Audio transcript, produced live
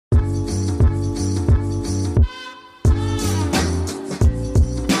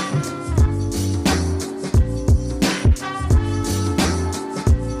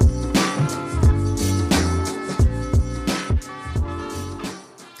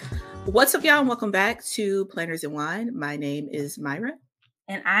What's up, y'all? And welcome back to Planners and Wine. My name is Myra.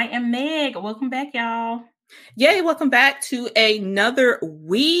 And I am Meg. Welcome back, y'all. Yay, welcome back to another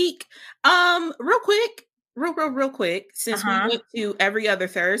week. Real quick, since we went to every other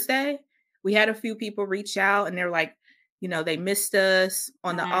Thursday, we had a few people reach out and they're like, they missed us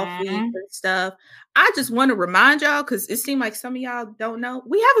on the off week and stuff. I just want to remind y'all, because it seemed like some of y'all don't know,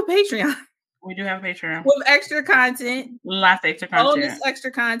 we have a Patreon. We do have a Patreon. With extra content. Lots of extra content. All this extra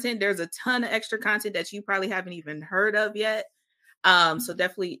content. There's a ton of extra content that you probably haven't even heard of yet. So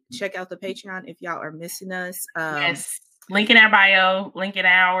definitely check out the Patreon if y'all are missing us. Yes. Link in our bio, link in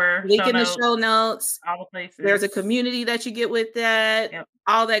the show notes. All the places. There's a community that you get with that,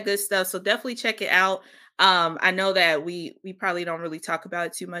 all that good stuff. So definitely check it out. I know that we probably don't really talk about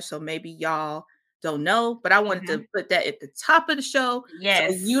it too much, so maybe y'all don't know, but I wanted to put that at the top of the show.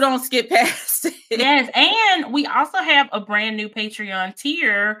 Yes. So you don't skip past it. Yes. And we also have a brand new Patreon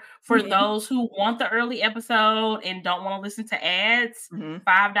tier for those who want the early episode and don't want to listen to ads.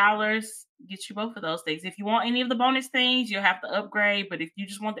 $5 gets you both of those things. If you want any of the bonus things, you'll have to upgrade. But if you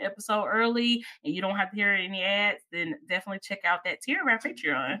just want the episode early and you don't have to hear any ads, then definitely check out that tier of our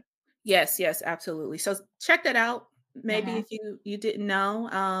Patreon. Yes, absolutely. So check that out. Maybe if you didn't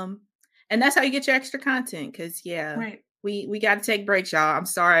know. And that's how you get your extra content. Because we got to take breaks, y'all. I'm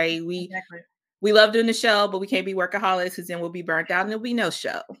sorry. We love doing the show, but we can't be workaholics because then we'll be burnt out and there'll be no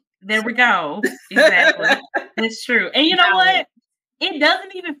show. There we go. Exactly. That's true. And you know what? It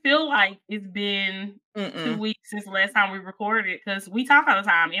doesn't even feel like it's been 2 weeks since the last time we recorded, because we talk all the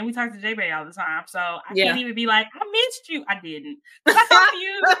time and we talk to J-Bay all the time. So I can't even be like, I missed you. I didn't. I talked to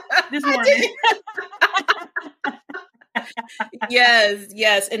you this morning.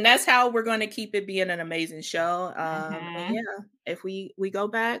 Yes. And that's how we're going to keep it being an amazing show. And if we go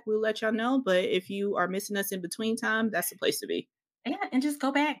back, we'll let y'all know. But if you are missing us in between time, that's the place to be. Yeah, and just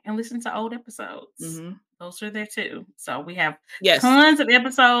go back and listen to old episodes. Those are there too. So we have tons of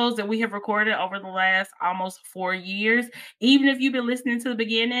episodes that we have recorded over the last almost 4 years. Even if you've been listening to the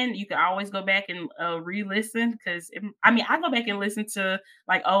beginning, you can always go back and re-listen. Because I go back and listen to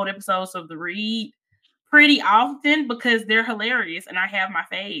like old episodes of The Read pretty often because they're hilarious and I have my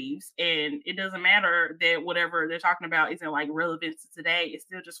faves, and it doesn't matter that whatever they're talking about isn't like relevant to today. It's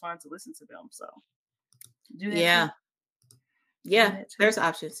still just fun to listen to them. So do that too. Yeah, there's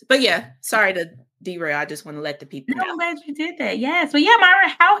options. But sorry to derail. I just want to let the people know. I'm glad you did that. Yes. But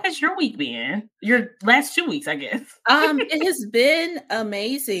Myra, how has your week been? Your last 2 weeks, I guess. It has been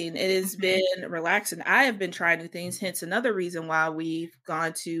amazing. It has been relaxing. I have been trying new things, hence another reason why we've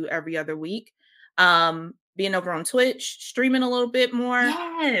gone to every other week. Being over on Twitch, streaming a little bit more.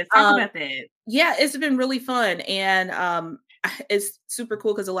 Yes, talk about that. Yeah, it's been really fun. And it's super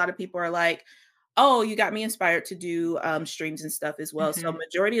cool because a lot of people are like, oh, you got me inspired to do streams and stuff as well. So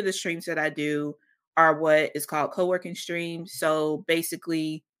majority of the streams that I do are what is called co-working streams. So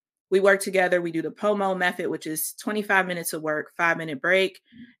basically we work together. We do the POMO method, which is 25 minutes of work, 5-minute break.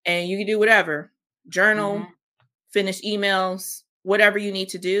 And you can do whatever, journal, finish emails, whatever you need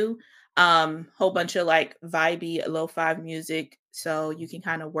to do. Whole bunch of like vibey, lo-fi music. So you can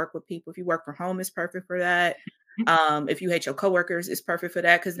kind of work with people. If you work from home, it's perfect for that. If you hate your coworkers, it's perfect for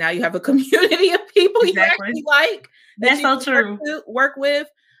that because now you have a community of people you actually like. That's so true. Work with.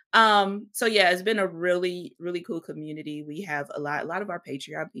 So it's been a really, really cool community. We have a lot of our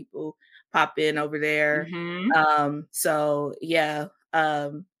Patreon people pop in over there.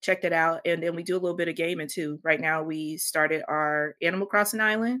 Check that out. And then we do a little bit of gaming too. Right now we started our Animal Crossing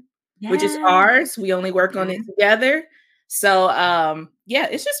Island, which is ours. We only work on it together. So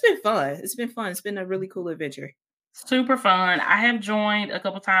it's just been fun. It's been fun. It's been a really cool adventure. Super fun. I have joined a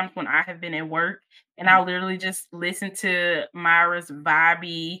couple times when I have been at work, and I literally just listen to Myra's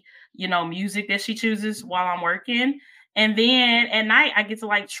vibey, music that she chooses while I'm working. And then at night I get to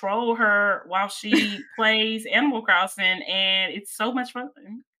like troll her while she plays Animal Crossing, and it's so much fun.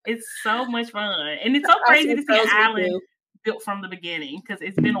 It's so much fun. And it's so crazy to see an island built from the beginning because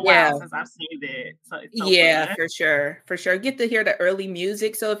it's been a while since I've seen that. So it's so fun. For sure. Get to hear the early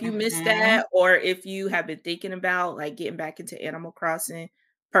music. So if you missed that, or if you have been thinking about like getting back into Animal Crossing,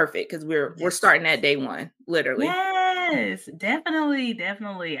 perfect, because we're starting at day one, literally. Yes, definitely.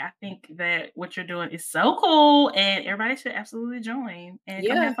 I think that what you're doing is so cool, and everybody should absolutely join and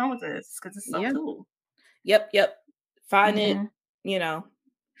come have fun with this because it's so cool. Yep. Find it.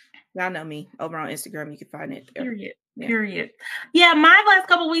 Y'all know me over on Instagram. You can find it there. Period. Yeah, my last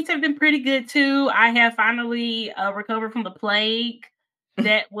couple of weeks have been pretty good too. I have finally recovered from the plague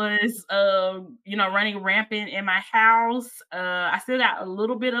that was running rampant in my house. I still got a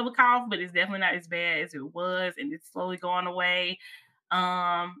little bit of a cough, but it's definitely not as bad as it was, and it's slowly going away.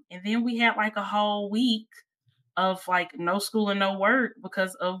 And then we had like a whole week of like no school and no work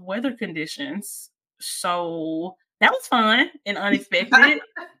because of weather conditions. So that was fun and unexpected.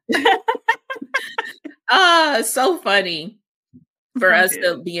 So funny for us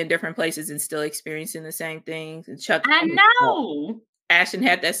to be in different places and still experiencing the same things. And Chuck, I know. Ashton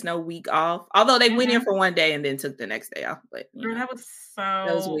had that snow week off, although they went in for one day and then took the next day off. But girl, that was so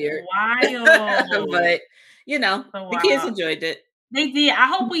that was weird. Wild. But the kids enjoyed it. They did. I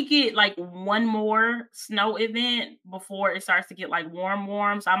hope we get like one more snow event before it starts to get like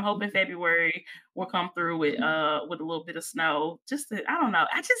warm. So I'm hoping February will come through with a little bit of snow. I don't know.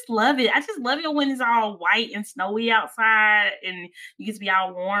 I just love it. I just love it when it's all white and snowy outside and you get to be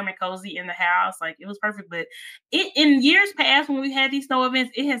all warm and cozy in the house. Like it was perfect. But in years past when we had these snow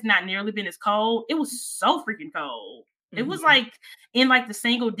events, it has not nearly been as cold. It was so freaking cold. It was like in like the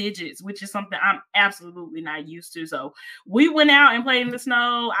single digits, which is something I'm absolutely not used to. So we went out and played in the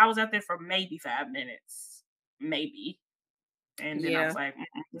snow. I was out there for maybe 5 minutes, maybe. And then I was like,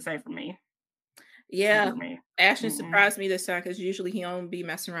 this ain't for me. Yeah. Ashton surprised me this time because usually he don't be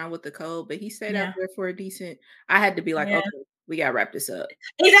messing around with the cold, but he stayed out there for a decent. I had to be like, okay, we got to wrap this up.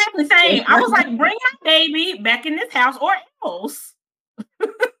 Exactly. Same. I was like, bring our baby back in this house or else.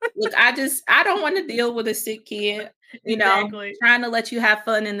 Look, I don't want to deal with a sick kid. Trying to let you have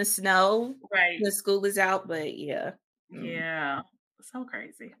fun in the snow. Right. The school is out, but yeah. Yeah. So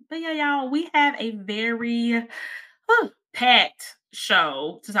crazy. But yeah, y'all, we have a very packed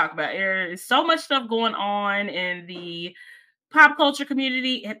show to talk about. There is so much stuff going on in the pop culture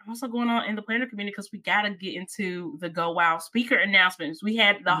community and also going on in the planner community because we got to get into the Go Wild speaker announcements. We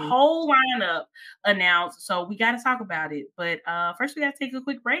had the whole lineup announced, so we got to talk about it. But first, we got to take a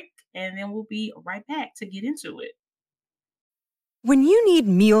quick break, and then we'll be right back to get into it. When you need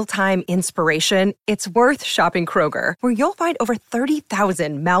mealtime inspiration, it's worth shopping Kroger, where you'll find over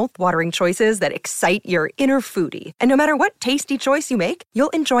 30,000 mouth-watering choices that excite your inner foodie. And no matter what tasty choice you make, you'll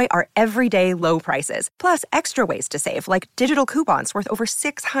enjoy our everyday low prices, plus extra ways to save, like digital coupons worth over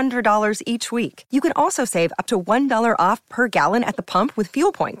 $600 each week. You can also save up to $1 off per gallon at the pump with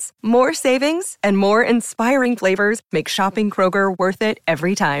fuel points. More savings and more inspiring flavors make shopping Kroger worth it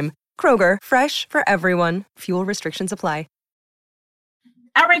every time. Kroger, fresh for everyone. Fuel restrictions apply.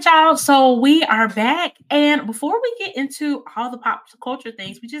 All right, y'all. So we are back. And before we get into all the pop culture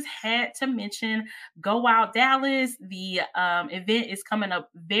things, we just had to mention Go Wild Dallas. The event is coming up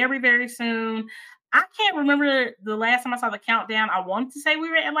very, very soon. I can't remember the last time I saw the countdown. I wanted to say we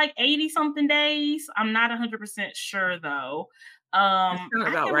were at like 80 something days. I'm not 100% sure though. I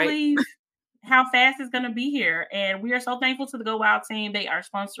can't believe how fast it's going to be here. And we are so thankful to the Go Wild team. They are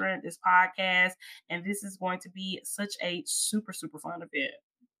sponsoring this podcast. And this is going to be such a super, super fun event.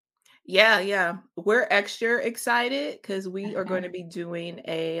 Yeah. We're extra excited because we are going to be doing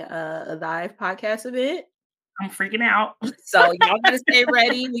a live podcast event. I'm freaking out. So y'all got to stay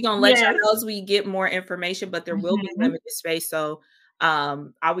ready. We're going to let y'all know as we get more information, but there will be limited space. So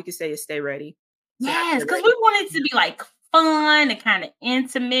all we can say is stay ready. Yes, because we want it to be like fun and kind of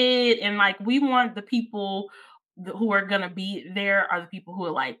intimate, and like we want the people who are gonna be there are the people who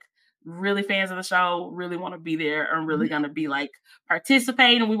are like really fans of the show, really want to be there and really gonna be like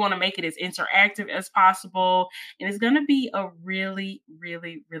participating. We want to make it as interactive as possible, and it's gonna be a really,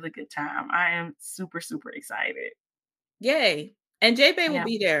 really, really good time. I am super, super excited. Yay. And J-Bay will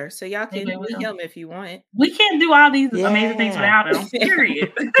be there, so y'all can meet him if you want. We can't do all these amazing things without him,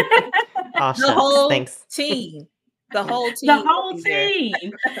 period. The whole team. The whole team.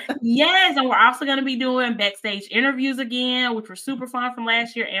 Yes. And we're also going to be doing backstage interviews again, which were super fun from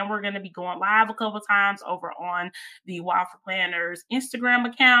last year. And we're going to be going live a couple of times over on the Wild for Planners Instagram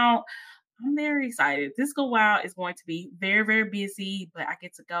account. I'm very excited. This Go Wild is going to be very, very busy, but I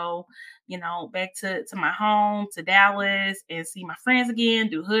get to go, back to my home, to Dallas, and see my friends again,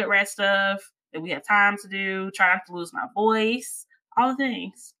 do hood rat stuff that we have time to do, try not to lose my voice, all the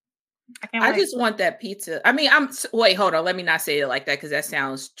things. I just want that pizza. I mean, wait, hold on. Let me not say it like that because that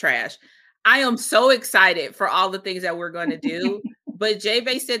sounds trash. I am so excited for all the things that we're going to do. But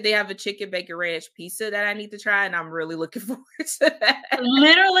J-Bay said they have a chicken bacon ranch pizza that I need to try, and I'm really looking forward to that.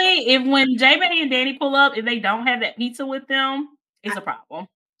 Literally, when J-Bay and Danny pull up, if they don't have that pizza with them, it's a problem.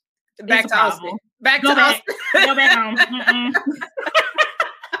 Back to Austin. Back to Austin. Go back home.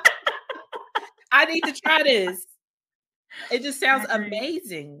 I need to try this. It just sounds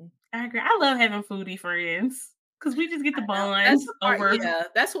amazing. I agree. I love having foodie friends because we just get the bond over. Yeah,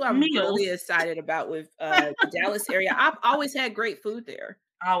 that's what I'm really excited about with the Dallas area. I've always had great food there.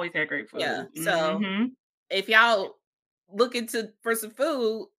 I always had great food. Yeah. So if y'all looking for some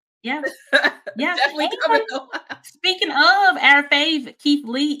food, yeah, definitely come and go out. Speaking of, our fave Keith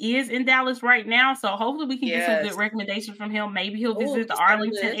Lee is in Dallas right now, so hopefully we can get some good recommendations from him. Maybe he'll visit the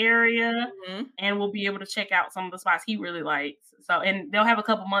Arlington area, and we'll be able to check out some of the spots he really likes. So, and they'll have a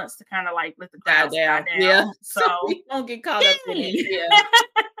couple months to kind of like let the crowd die down. Yeah, so we don't get caught up in it. Yeah.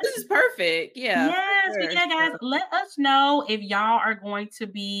 This is perfect. Yeah. Yes, sure. Yeah, guys. Let us know if y'all are going to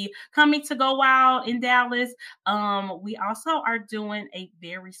be coming to Go Wild in Dallas. We also are doing a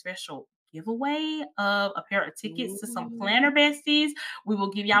very special giveaway of a pair of tickets to some Planner Besties. We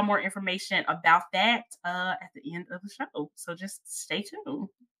will give y'all more information about that at the end of the show. So just stay tuned.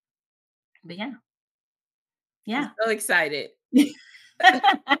 But yeah. I'm so excited. I'm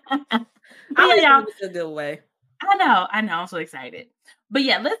y'all. A good way. I know. I'm so excited. But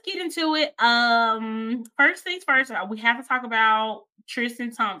yeah, let's get into it. First things first, we have to talk about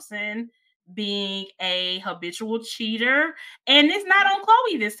Tristan Thompson being a habitual cheater, and it's not on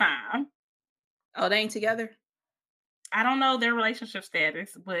Khloe this time. Oh, they ain't together? I don't know their relationship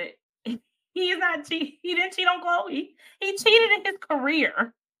status, but he is not cheating. He didn't cheat on Khloe. He cheated in his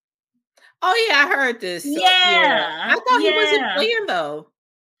career. Oh yeah, I heard this. Yeah. I thought he wasn't playing though.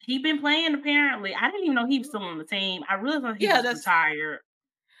 He'd been playing apparently. I didn't even know he was still on the team. I really thought he was retired.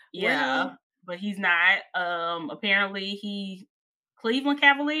 Yeah, but he's not. Apparently he Cleveland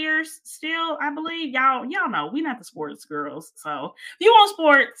Cavaliers still, I believe. Y'all know we're not the sports girls. So if you want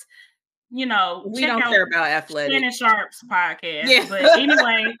sports, we don't care about athletics. Shannon Sharp's podcast. Yeah. But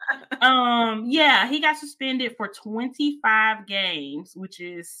anyway, he got suspended for 25 games, which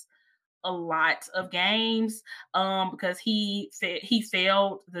is a lot of games, because he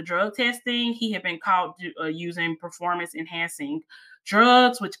failed the drug testing. He had been caught using performance enhancing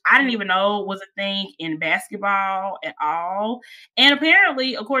drugs, which I didn't even know was a thing in basketball at all. And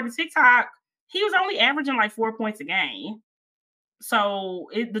apparently, according to TikTok, he was only averaging like 4 points a game. So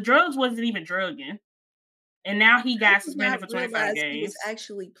the drugs wasn't even drugging. And now he got suspended for 25 games. He was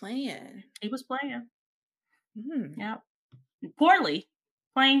actually playing. He was playing. Yeah.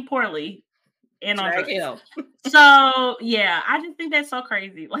 Playing poorly. And on drugs. So yeah, I just think that's so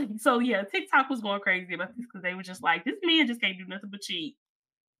crazy. Like, so yeah, TikTok was going crazy about this because they were just like, this man just can't do nothing but cheat.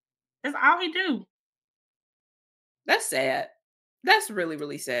 That's all he do. That's sad. That's really,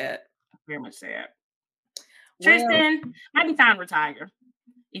 really sad. Very much sad. Tristan, might be time to retire.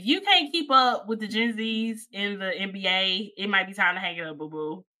 If you can't keep up with the Gen Zs in the NBA, it might be time to hang it up,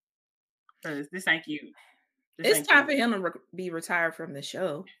 boo-boo. Because this ain't cute. It's time for him to be retired from the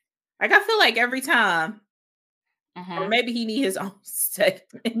show. Like, I feel like every time, or maybe he need his own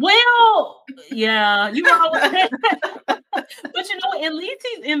segment. Well, yeah, but at least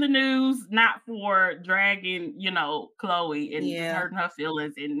he's in the news, not for dragging, Khloe and hurting her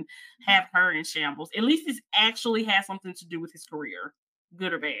feelings and have her in shambles. At least this actually has something to do with his career,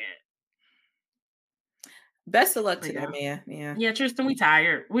 good or bad. Best of luck to that man. Yeah. Yeah, Tristan, we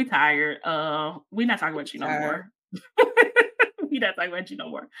tired. We're not talking about you no more. We're not talking about you no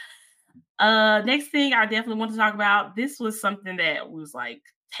more. Next thing I definitely want to talk about, this was something that was like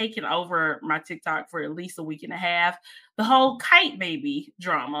taking over my TikTok for at least a week and a half. The whole Kite Baby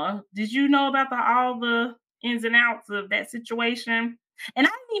drama. Did you know about all the ins and outs of that situation? And I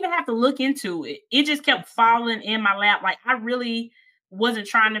didn't even have to look into it. It just kept falling in my lap. Like, I really wasn't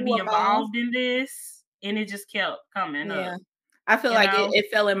trying to be involved in this, and it just kept coming up. I feel like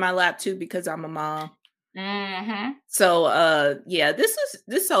it fell in my lap too because I'm a mom. So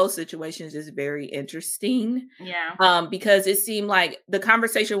this whole situation is just very interesting. Because it seemed like the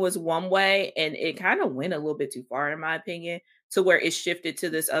conversation was one way and it kind of went a little bit too far, in my opinion, to where it shifted to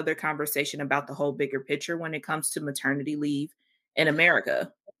this other conversation about the whole bigger picture when it comes to maternity leave in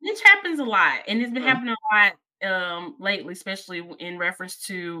America. This happens a lot, and it's been happening a lot lately, especially in reference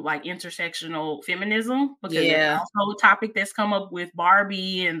to like intersectional feminism, because it's also a topic that's come up with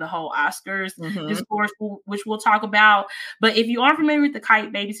Barbie and the whole Oscars discourse, which we'll talk about. But if you aren't familiar with the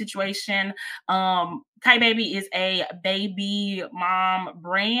Kite Baby situation, Kite Baby is a baby mom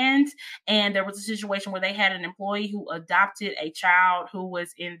brand, and there was a situation where they had an employee who adopted a child who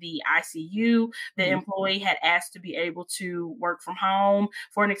was in the ICU. The employee had asked to be able to work from home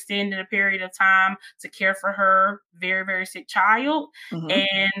for an extended period of time to care for her very, very sick child.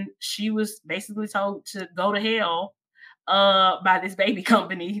 And she was basically told to go to hell by this baby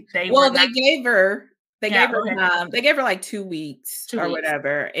company. They gave her like 2 weeks or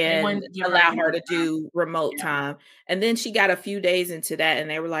whatever, and allow her to do remote time. And then she got a few days into that, and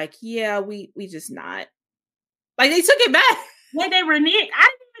they were like, "Yeah, we just not." Like, they took it back. Like, they reneged. I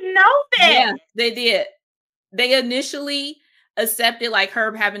didn't even know that. Yeah, they did. They initially accepted like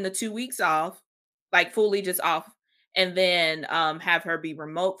her having the 2 weeks off, like fully just off, and then have her be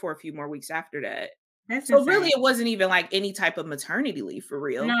remote for a few more weeks after that. That's so insane. Really, it wasn't even like any type of maternity leave for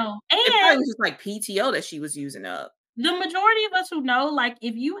real. No, it probably was just like PTO that she was using up. The majority of us who know, like,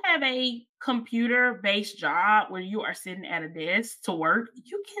 if you have a computer-based job where you are sitting at a desk to work,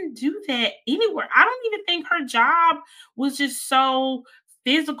 you can do that anywhere. I don't even think her job was just so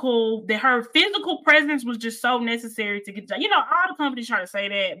physical, that her physical presence was just so necessary to get the job. You know, all the companies try to say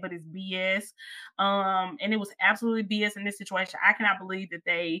that, but it's BS. And it was absolutely BS in this situation. I cannot believe that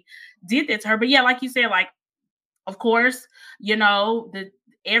they did that to her. But yeah, like you said, like, of course, you know,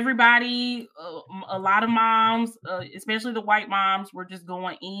 everybody, a lot of moms, especially the white moms, were just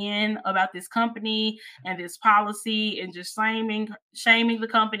going in about this company and this policy and just shaming the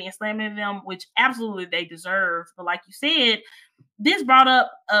company and slamming them, which absolutely they deserve. But like you said, this brought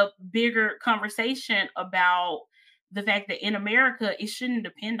up a bigger conversation about the fact that in America, it shouldn't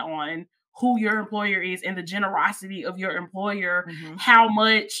depend on who your employer is and the generosity of your employer, how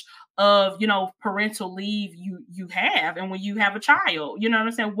much of, you know, parental leave you have. And when you have a child, you know what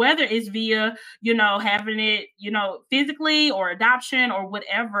I'm saying, whether it's via, you know, having it, you know, physically or adoption or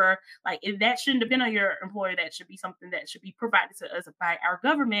whatever, like, if that shouldn't depend on your employer, that should be something that should be provided to us by our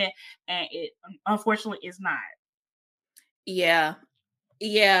government. And it unfortunately is not. Yeah.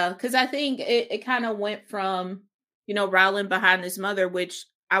 Because I think it kind of went from, you know, rallying behind this mother, which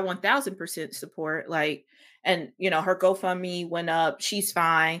I 1000% support. Like, and, you know, her GoFundMe went up. She's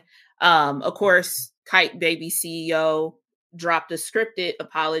fine. Of course, Kyte Baby CEO dropped a scripted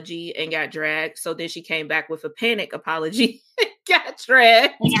apology and got dragged. So then she came back with a panic apology, got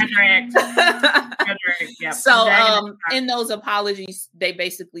dragged. Yep. So in those apologies, they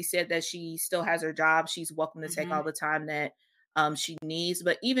basically said that she still has her job. She's welcome to take all the time that she needs.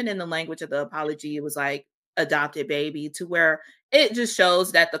 But even in the language of the apology, it was like adopted baby, to where it just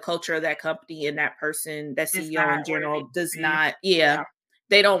shows that the culture of that company and that person, that CEO in general, does not,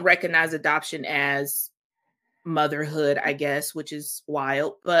 they don't recognize adoption as motherhood, I guess, which is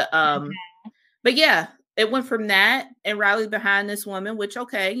wild. But yeah, it went from that and rallied behind this woman, which,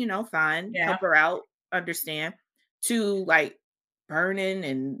 okay, you know, fine, help her out, understand, to like burning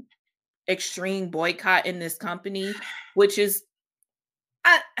and extreme boycott in this company, which is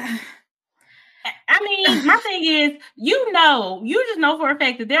I mean, my thing is, you just know for a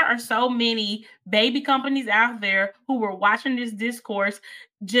fact that there are so many baby companies out there who were watching this discourse,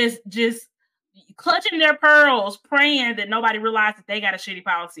 just clutching their pearls, praying that nobody realized that they got a shitty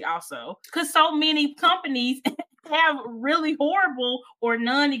policy also. Because so many companies have really horrible or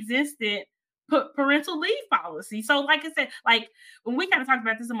non-existent parental leave policy. So like I said, like, when we kind of talked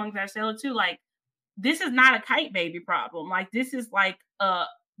about this amongst ourselves too, like, this is not a Kyte Baby problem. Like, this is like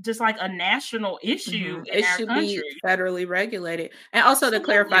just like a national issue in our country. Be federally regulated. And also to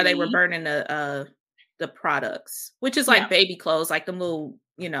clarify, they were burning the products, which is like baby clothes, like the little,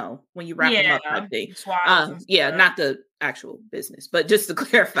 you know, when you wrap them up type thing. Not the actual business, but just to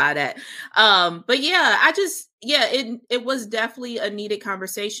clarify that. But yeah, it was definitely a needed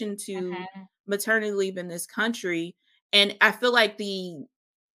conversation to maternity leave in this country. And I feel like the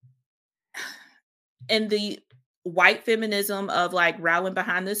white feminism of like rallying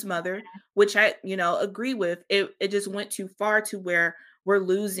behind this mother, which I, you know, agree with, it just went too far to where we're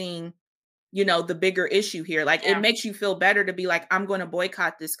losing, you know, the bigger issue here. Like, it makes you feel better to be like, I'm going to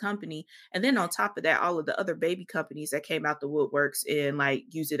boycott this company. And then on top of that, all of the other baby companies that came out the woodworks and like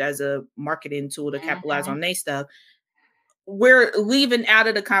use it as a marketing tool to capitalize on their stuff. We're leaving out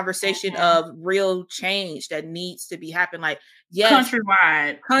of the conversation of real change that needs to be happening. Like, yes,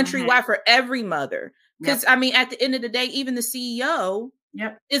 countrywide for every mother. Because I mean, at the end of the day, even the CEO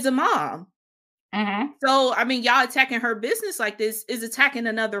is a mom. So, I mean, y'all attacking her business like this is attacking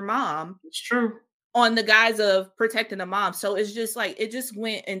another mom. It's true. On the guise of protecting a mom. So it's just like, it just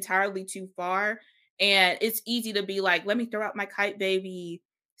went entirely too far. And it's easy to be like, let me throw out my Kyte Baby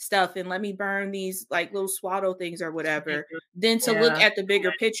stuff and let me burn these like little swaddle things or whatever, than to look at the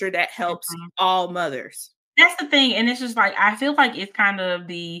bigger picture that helps all mothers. That's the thing. And it's just like, I feel like it's kind of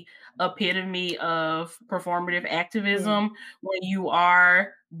the epitome of performative activism when you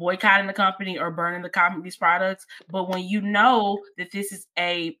are boycotting the company or burning the company's products. But when you know that this is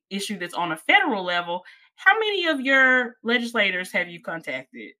a issue that's on a federal level, how many of your legislators have you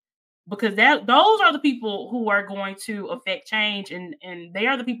contacted? Because those are the people who are going to affect change, and they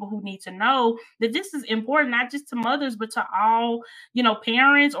are the people who need to know that this is important, not just to mothers, but to all, you know,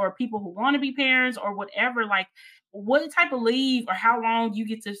 parents or people who want to be parents or whatever. Like, what type of leave or how long you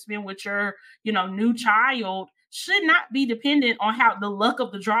get to spend with your, you know, new child should not be dependent on how the luck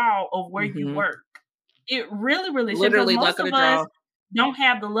of the draw of where you work. It really, really should. Literally luck of the draw. don't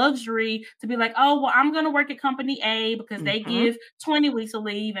have the luxury to be like, oh, well, I'm going to work at company A because they give 20 weeks of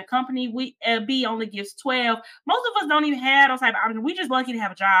leave and company B only gives 12. Most of us don't even have those type of options. We're just lucky to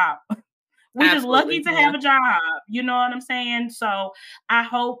have a job. We're just lucky to have a job. You know what I'm saying? So I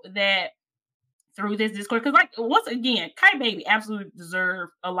hope that through this discourse, because like once again, Kyte Baby absolutely deserve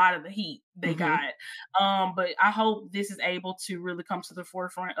a lot of the heat they got. But I hope this is able to really come to the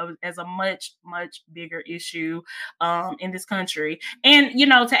forefront of as a much, much bigger issue in this country. And you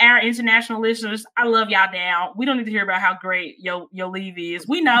know, to our international listeners, I love y'all down. We don't need to hear about how great your leave is.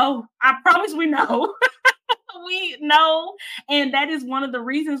 We know. I promise we know. We know. And that is one of the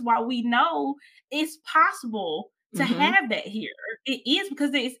reasons why we know it's possible to have that here. It is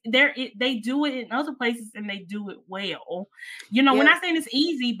because they do it in other places and they do it well. You know, we're not saying it's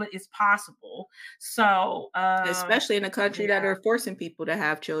easy, but it's possible. So especially in a country that are forcing people to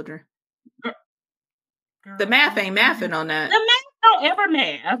have children. Girl, the math ain't mathing on that. The math don't ever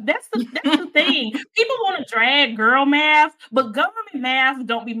math. That's the thing. People want to drag girl math, but government math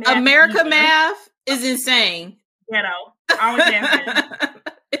don't be math. America either. Math is insane. You know, always has been.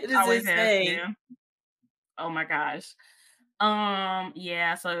 It is always insane. Oh my gosh.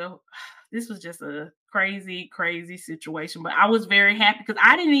 Yeah, so this was just a crazy situation, but I was very happy because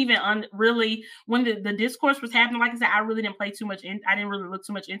I didn't even really, when the discourse was happening, like I said, I really didn't play too much I didn't really look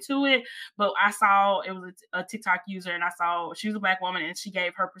too much into it, but I saw it was a TikTok user and I saw she was a Black woman and she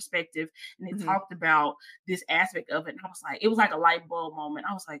gave her perspective and it talked about this aspect of it. And I was like, it was like a light bulb moment.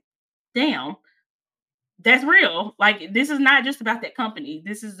 I was like, damn, that's real. Like, this is not just about that company.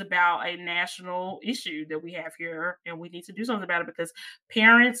 This is about a national issue that we have here, and we need to do something about it because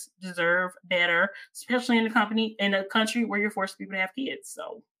parents deserve better, especially in a country where you're forcing people to have kids.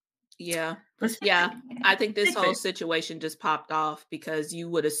 So, yeah, I think this whole situation just popped off because you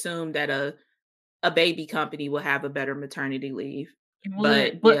would assume that a baby company will have a better maternity leave,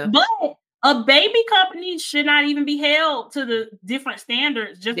 but a baby company should not even be held to the different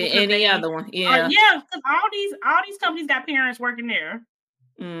standards just because any other one. Yeah. Because all these companies got parents working there.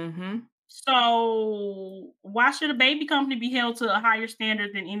 So why should a baby company be held to a higher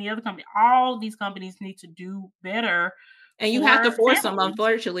standard than any other company? All these companies need to do better. And you have to force them,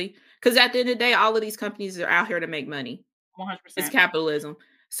 unfortunately. Because at the end of the day, all of these companies are out here to make money. 100%. It's capitalism.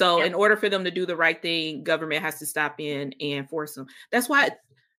 So in order for them to do the right thing, government has to stop in and force them. That's why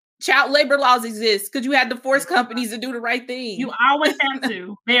child labor laws exist, because you had to force companies to do the right thing. You always have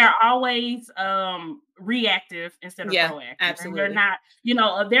to. They are always reactive instead of proactive. Absolutely. And they're not, you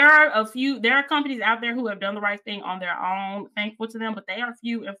know, there are companies out there who have done the right thing on their own, thankful to them, but they are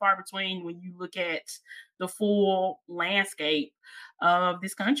few and far between when you look at the full landscape of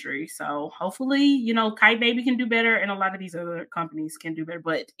this country. So hopefully, you know, Kyte Baby can do better and a lot of these other companies can do better,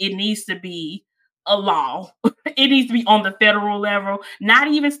 but it needs to be a law. It needs to be on the federal level, not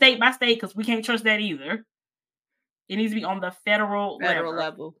even state by state, because we can't trust that either. It needs to be on the federal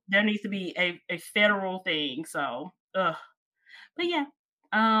level. There needs to be a federal thing. So, but yeah.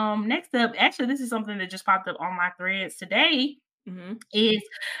 Next up, actually, this is something that just popped up on my threads today. Is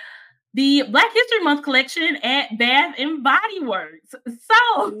the Black History Month collection at Bath and Body Works.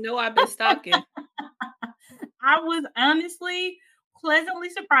 So, you know, I've been stalking. I was honestly pleasantly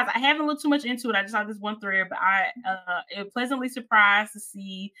surprised. I haven't looked too much into it. I just saw this one thread, but I pleasantly surprised to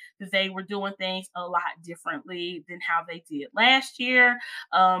see that they were doing things a lot differently than how they did last year.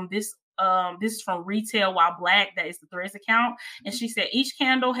 This is from Retail While Black. That is the Threads account. And she said each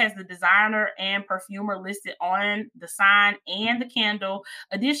candle has the designer and perfumer listed on the sign and the candle.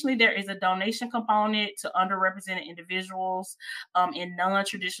 Additionally, there is a donation component to underrepresented individuals in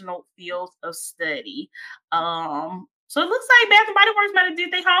non-traditional fields of study. So it looks like Bath and Body Works might have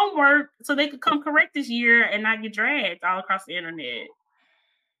did their homework so they could come correct this year and not get dragged all across the internet.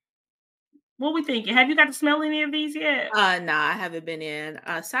 What we thinking? Have you got to smell any of these yet? No, I haven't been in.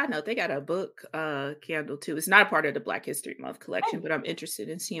 Side note, they got a book candle too. It's not a part of the Black History Month collection, but I'm interested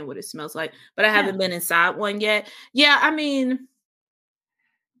in seeing what it smells like. But I haven't been inside one yet. Yeah, I mean,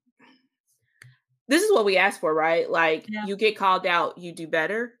 this is what we asked for, right? Like, you get called out, you do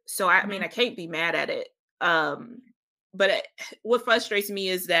better. So I mean, I can't be mad at it. But what frustrates me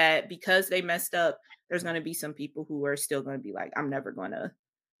is that because they messed up, there's going to be some people who are still going to be like, I'm never going to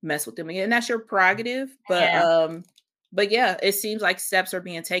mess with them again. And that's your prerogative. But yeah, it seems like steps are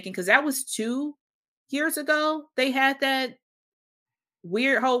being taken because that was 2 years ago. They had that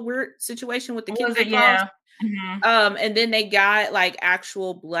weird situation with the kids. And then they got like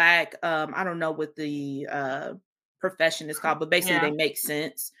actual Black, I don't know what the profession is called, but basically they make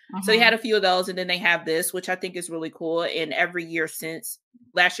sense. So they had a few of those, and then they have this, which I think is really cool. And every year since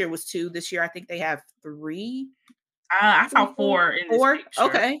last year was 2, this year I think they have 3. I saw 4 in this picture.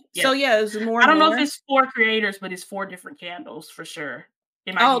 Okay. Yes. So yeah, it's more. I don't know if it's 4 creators, but it's 4 different candles for sure.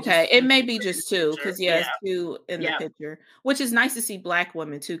 It might okay. It may be just 2 because it's 2 in the picture, which is nice to see Black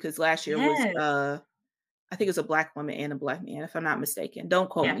women too. Because last year was I think it's a Black woman and a Black man, if I'm not mistaken. Don't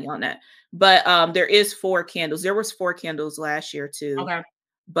quote me on that. But there is 4 candles. There was 4 candles last year too. Okay.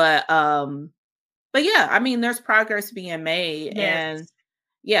 But yeah, I mean, there's progress being made, and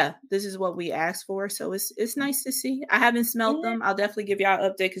yeah, this is what we asked for. So it's nice to see. I haven't smelled them. I'll definitely give y'all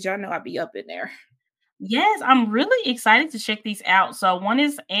an update because y'all know I'll be up in there. Yes, I'm really excited to check these out. So one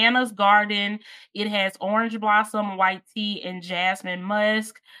is Anna's Garden. It has orange blossom, white tea, and jasmine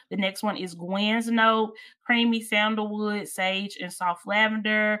musk. The next one is Gwen's Note, creamy sandalwood, sage, and soft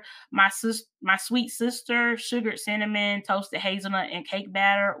lavender. My sweet sister, sugared cinnamon, toasted hazelnut, and cake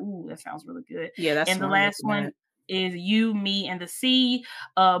batter. Ooh, that sounds really good. Yeah, that's. And the last one is You, Me, and the Sea.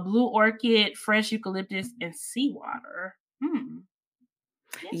 Blue orchid, fresh eucalyptus, and seawater.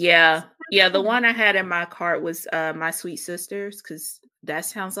 Yeah. The one I had in my cart was My Sweet Sisters, because that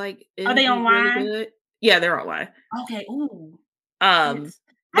sounds like are they online? Really good. Yeah, they're online. Okay. Ooh.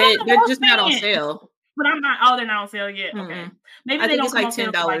 They're just not on sale. But I'm not. Oh, they're not on sale yet. Mm-hmm. Okay. Maybe they don't come on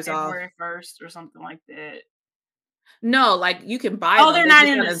sale like February 1st or something like that. No, like you can buy them. They're not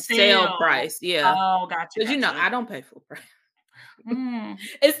in the sale price. Yeah. Oh, gotcha. Because I don't pay full price.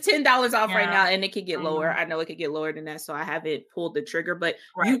 It's $10 off right now, and it could get lower. I know it could get lower than that, so I haven't pulled the trigger, but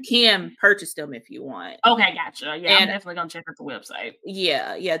you can purchase them if you want. Okay, gotcha. Yeah, I'm definitely gonna check out the website.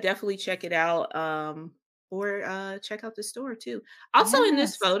 Yeah, definitely check it out. Or check out the store too. Also, in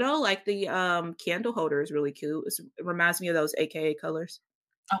this photo, like the candle holder is really cute. It reminds me of those AKA colors.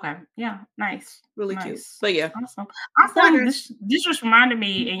 Okay. Yeah. Nice. Really cute. But yeah. Awesome. This just reminded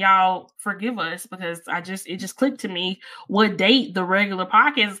me, and y'all forgive us because it just clicked to me what date the regular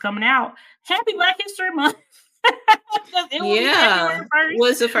podcast is coming out. Happy Black History Month.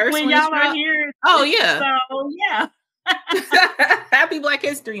 Was the first when y'all are here. Oh yeah. So yeah. Happy Black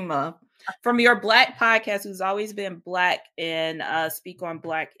History Month. From your Black podcast, who's always been Black and speak on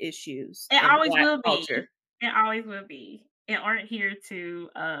Black issues. It always will be. It always will be. And aren't here to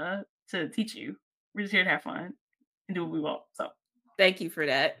teach you. We're just here to have fun and do what we want. So thank you for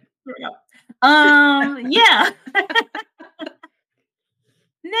that. Here we go. Yeah.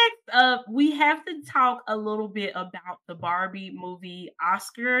 Next up, we have to talk a little bit about the Barbie movie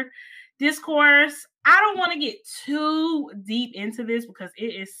Oscar discourse. I don't want to get too deep into this because it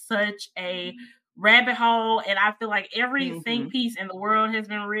is such a rabbit hole, and I feel like every think piece in the world has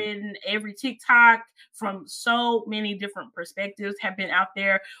been written, every TikTok from so many different perspectives have been out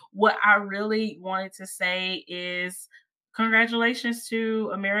there. What I really wanted to say is congratulations to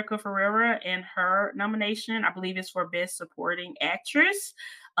America Ferrera and her nomination. I believe it's for Best Supporting Actress.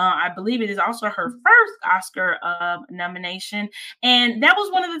 I believe it is also her first Oscar nomination. And that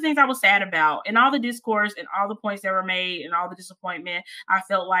was one of the things I was sad about. In all the discourse and all the points that were made and all the disappointment, I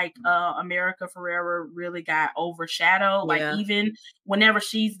felt like America Ferrera really got overshadowed. Like even whenever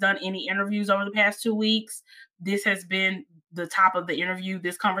she's done any interviews over the past 2 weeks, this has been the top of the interview,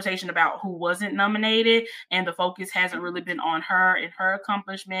 this conversation about who wasn't nominated, and the focus hasn't really been on her and her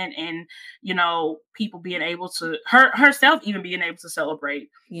accomplishment and, people being able to, herself even being able to celebrate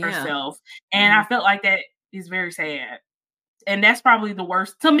herself. And I felt like that is very sad. And that's probably the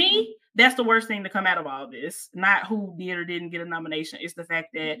worst, to me, that's the worst thing to come out of all this. Not who did or didn't get a nomination. It's the fact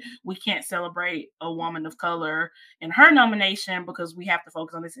that we can't celebrate a woman of color in her nomination because we have to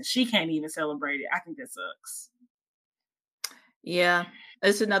focus on this and she can't even celebrate it. I think that sucks. Yeah,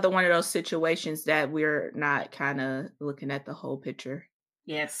 it's another one of those situations that we're not kind of looking at the whole picture.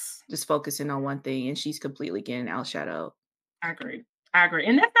 Yes. Just focusing on one thing, and she's completely getting outshadowed. I agree.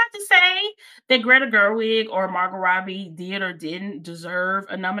 And that's not to say that Greta Gerwig or Margot Robbie did or didn't deserve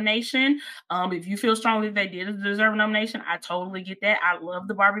a nomination. If you feel strongly they did deserve a nomination, I totally get that. I love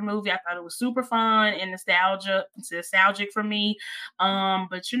the Barbie movie. I thought it was super fun and nostalgic for me. But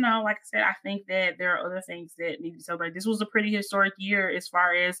like I said, I think that there are other things that need to be celebrated. This was a pretty historic year as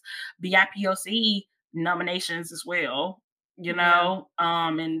far as BIPOC nominations as well.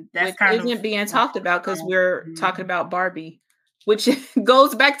 And that's isn't being talked about because we're talking about Barbie. Which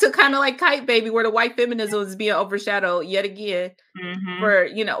goes back to kind of like Kite Baby, where the white feminism is being overshadowed yet again for,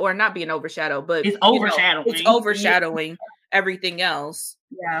 or not being overshadowed, but it's overshadowing. It's overshadowing everything else.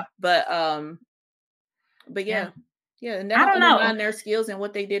 Yeah. But yeah. And I don't know their skills and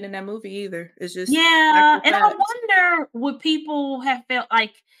what they did in that movie either. It's just and I wonder would people have felt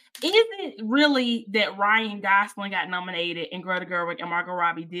like, is it really that Ryan Gosling got nominated and Greta Gerwig and Margot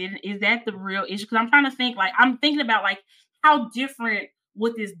Robbie didn't? Is that the real issue? Because I'm trying to think, I'm thinking about how different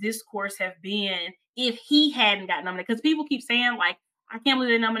would this discourse have been if he hadn't got nominated? Because people keep saying, like, I can't believe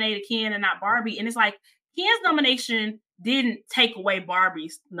they nominated Ken and not Barbie. And it's like, Ken's nomination didn't take away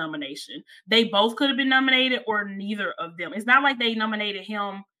Barbie's nomination. They both could have been nominated, or neither of them. It's not like they nominated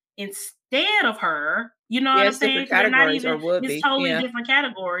him instead of her. You know what I'm saying? They're not even, it's totally different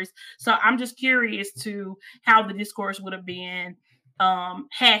categories. So I'm just curious to how the discourse would have been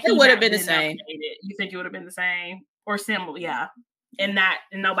had he would have been the same. Nominated. You think it would have been the same or similar? Yeah. And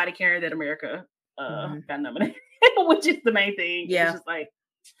nobody cared that America got nominated, which is the main thing. Yeah. It's just like,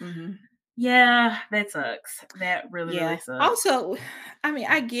 yeah, that sucks. That really sucks. Also, I mean,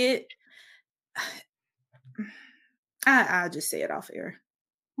 I get, I'll just say it off air.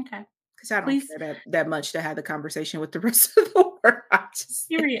 Okay. Because I don't care that much to have the conversation with the rest of the world.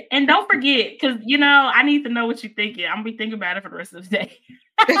 Period. And don't forget, because, I need to know what you're thinking. I'm going to be thinking about it for the rest of the day.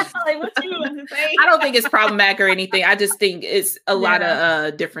 Like, what you want to say? I don't think it's problematic or anything. I just think it's a lot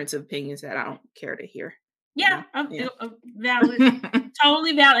of difference of opinions that I don't care to hear. Yeah, valid.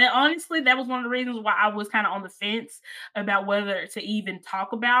 Totally valid. And honestly, that was one of the reasons why I was kind of on the fence about whether to even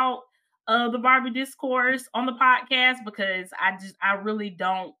talk about the Barbie discourse on the podcast, because I really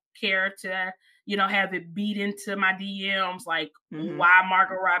don't care to, have it beat into my DMs like why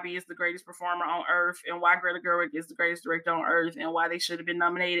Margot Robbie is the greatest performer on earth and why Greta Gerwig is the greatest director on earth and why they should have been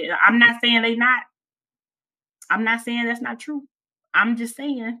nominated. And I'm not saying they're not. I'm not saying that's not true. I'm just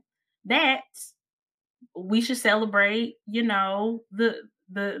saying that we should celebrate, the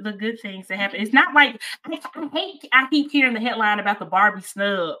good things that happen. It's not like I keep hearing the headline about the Barbie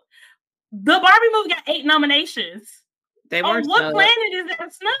snub. The Barbie movie got 8 nominations. They were what planet is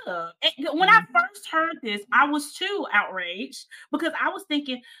that snub? When I first heard this, I was too outraged because I was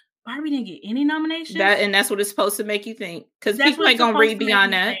thinking Barbie didn't get any nominations. And that's what it's supposed to make you think, because people ain't gonna read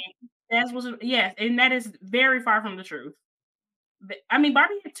beyond that. Yes, and that is very far from the truth. I mean,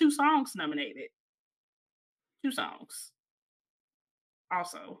 Barbie had 2 songs nominated. 2 songs.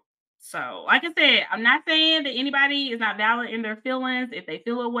 Also. So, like I said, I'm not saying that anybody is not valid in their feelings if they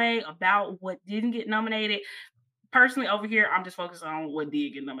feel a way about what didn't get nominated. Personally, over here, I'm just focused on what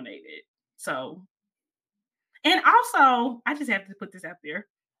did get nominated. So, and also, I just have to put this out there.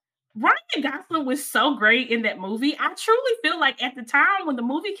 Ryan Gosling was so great in that movie. I truly feel like at the time when the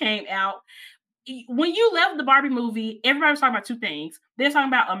movie came out, when you left the Barbie movie, everybody was talking about 2 things. They're talking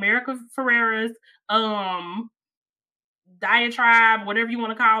about America Ferrera's diatribe, whatever you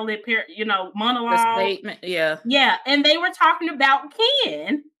want to call it, monologue. The statement, yeah. Yeah, and they were talking about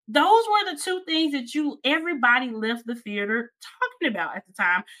Ken. Those were the 2 things that everybody left the theater talking about at the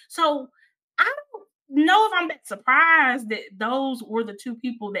time. So I don't know if I'm that surprised that those were the 2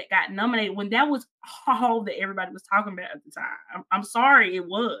 people that got nominated when that was all that everybody was talking about at the time. I'm sorry, it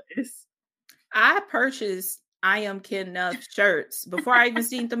was. I purchased I Am Ken Nuff shirts before I even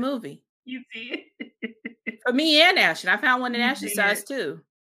seen the movie. You did? For me and Ashton. I found one in Ashton's size too.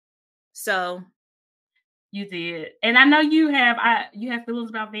 So you did. And I know you have feelings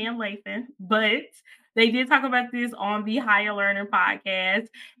about Van Lathan, but they did talk about this on the Higher Learning podcast.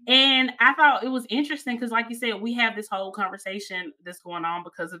 And I thought it was interesting because, like you said, we have this whole conversation that's going on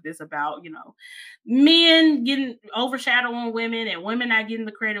because of this about, men getting overshadowing women and women not getting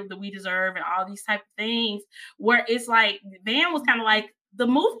the credit that we deserve and all these type of things, where it's like Van was kind of like, the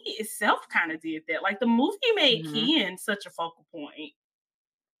movie itself kind of did that. Like the movie made Ken such a focal point.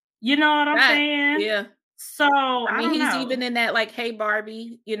 You know what I'm saying? Yeah. So I mean, he's even in that like, "Hey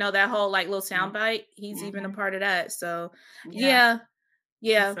Barbie," that whole like little soundbite. He's even a part of that. So yeah.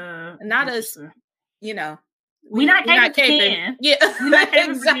 Not us, we're not caping. Yeah,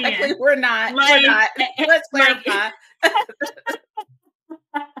 exactly. We're not. Let's clarify.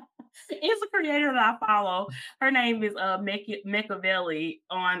 It's a creator that I follow. Her name is Machiavelli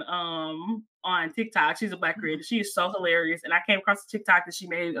on TikTok. She's a Black creator. She is so hilarious. And I came across a TikTok that she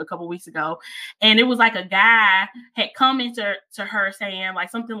made a couple weeks ago. And it was like a guy had come into her saying like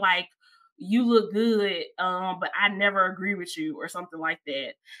something like, "You look good, but I never agree with you," or something like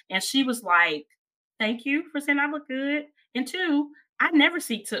that. And she was like, "Thank you for saying I look good. And 2, I never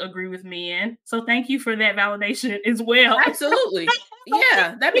seek to agree with men. So thank you for that validation as well." Absolutely.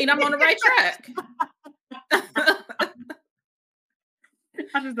 Yeah. That means I'm on the right track.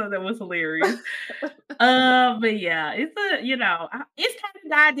 I just thought that was hilarious. But yeah, it's it's kind of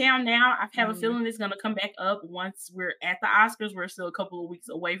died down now. I have a feeling it's going to come back up once we're at the Oscars. We're still a couple of weeks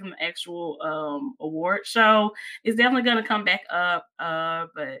away from the actual award show. It's definitely going to come back up.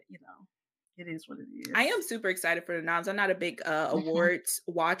 But it is what it is. I am super excited for the noms. I'm not a big awards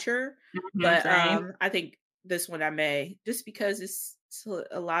watcher, but I think this one I may, just because it's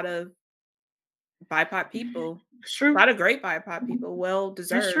a lot of BIPOC people. It's true. A lot of great BIPOC people, well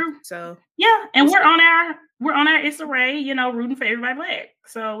deserved. That's true. So yeah, and we're on our Issa Rae, you know, rooting for everybody black.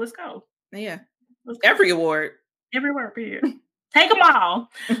 So let's go. Yeah, let's go. Every award, period. Take them all.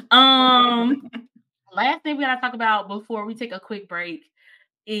 Last thing we gotta talk about before we take a quick break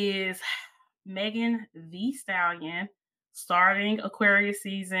is Megan Thee Stallion starting Aquarius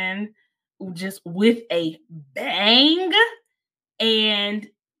season just with a bang. And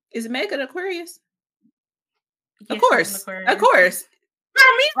is Megan Aquarius? Yes, of course.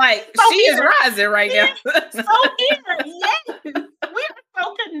 I mean, like so she is rising right now. So here, yes, we are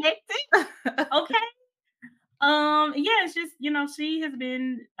so connected. Okay. Yeah, it's just, you know, she has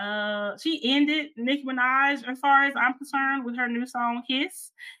been she ended Nicki Minaj as far as I'm concerned with her new song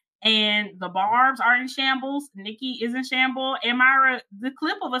Kiss, and the Barbs are in shambles. Nicki is in shambles. And Myra, the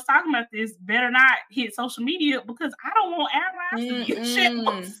clip of us talking about this better not hit social media because I don't want our lives to be in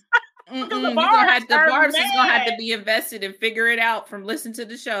shambles. The Barbs is gonna have to be invested and figure it out from listening to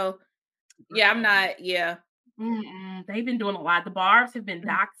the show. Yeah, I'm not. Yeah. They've been doing a lot. The Barbs have been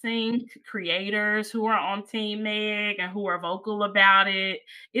doxing creators who are on Team Meg and who are vocal about it.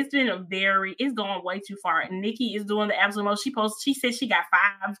 It's going way too far. And Nicki is doing the absolute most. She said she got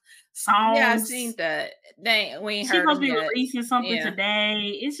 5 songs. Yeah, I've seen that. We ain't heard. She's supposed to be releasing something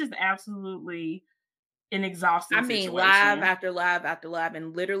today. It's just absolutely an exhausting situation. Live after live after live,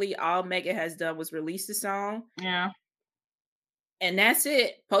 and literally all Megan has done was release the song. Yeah. And that's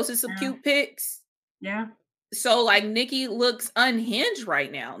it. Posted some cute pics. Yeah. So, like, Nicki looks unhinged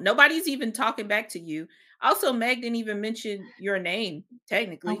right now. Nobody's even talking back to you. Also, Meg didn't even mention your name,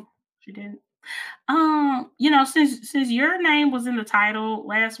 technically. Oh, she didn't. You know, since your name was in the title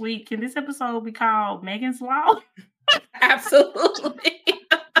last week, can this episode be called Megan's Law? Absolutely.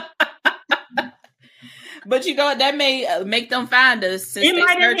 But you know that may make them find us since they're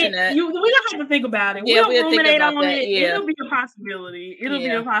searching that. We don't have to think about it. Yeah, we'll ruminate on it. Yeah. It'll be a possibility. Be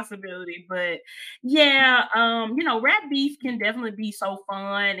a possibility. But yeah, you know, rap beef can definitely be so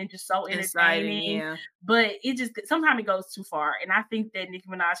fun and just so entertaining. Yeah. But it just sometimes it goes too far, and I think that Nicki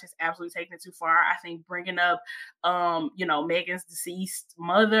Minaj has absolutely taken it too far. I think bringing up, you know, Megan's deceased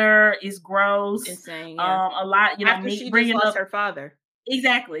mother is gross. Insane. Yeah. A lot. You know, after she bringing up her father.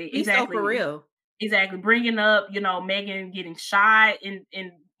 Exactly. He's so for real. Exactly. Bringing up, you know, Megan getting shot in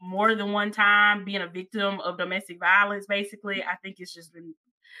more than one time, being a victim of domestic violence, basically. I think it's just been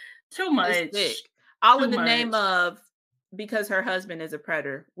too much. All in the name of because her husband is a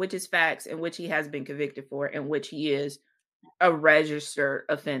predator, which is facts, and which he has been convicted for, and which he is a registered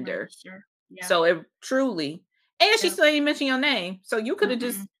offender. Yeah. So it truly, and she still ain't mention your name. So you could have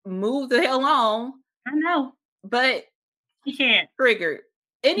just moved the hell on. I know. But you can't. Triggered.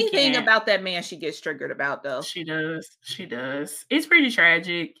 Anything about that man she gets triggered about, though. She does. It's pretty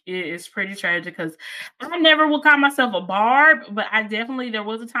tragic. It's pretty tragic because I never would call myself a Barb, but there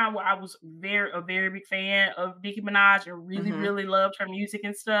was a time where I was a very big fan of Nicki Minaj and really, really loved her music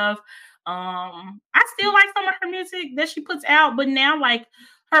and stuff. I still like some of her music that she puts out, but now like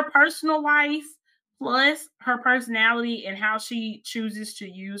her personal life plus her personality and how she chooses to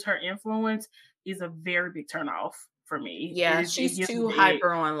use her influence is a very big turnoff. For me. Yeah, she's too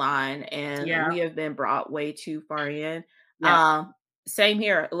hyper online, and we have been brought way too far in. Yeah. Same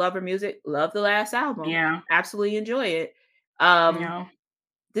here. Love her music. Love the last album. Yeah. Absolutely enjoy it.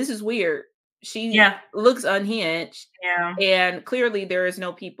 This is weird. She looks unhinged. Yeah. And clearly there is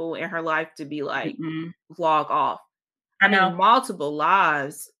no people in her life to be like, log off. I know. Multiple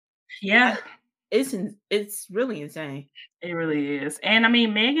lives. Yeah. It's really insane. It really is. And I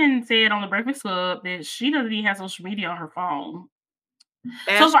mean, Megan said on the Breakfast Club that she doesn't even have social media on her phone.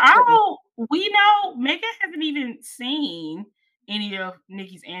 So for all we know, Megan hasn't even seen any of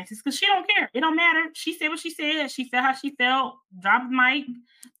Nicki's answers because she don't care. It don't matter. She said what she said. She felt how she felt. Dropped the mic.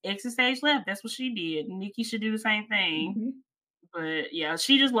 Exit stage left. That's what she did. Nicki should do the same thing. But yeah,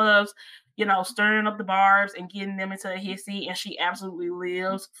 she just loves, you know, stirring up the Barbs and getting them into a hissy, and she absolutely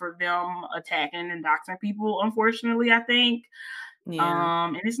lives for them attacking and doxing people. Unfortunately, I think. Yeah.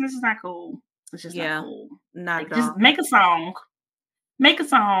 And this is not cool. It's just not cool. Just make a song. Make a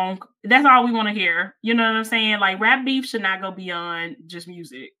song. That's all we want to hear. You know what I'm saying? Like rap beef should not go beyond just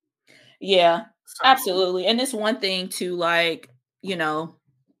music. Yeah, absolutely. And it's one thing to like, you know,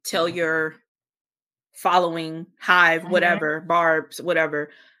 tell your following Hive, whatever, Barbs, whatever,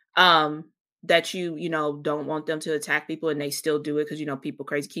 that you know, don't want them to attack people, and they still do it because, you know, people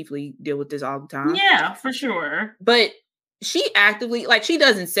crazy. Keith Lee deal with this all the time. Yeah, for sure. But she actively, like, she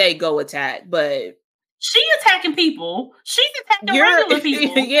doesn't say go attack, but She attacking people. She's attacking regular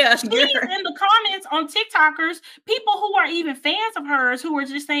people. Yeah. She's in the comments on TikTokers, people who are even fans of hers who were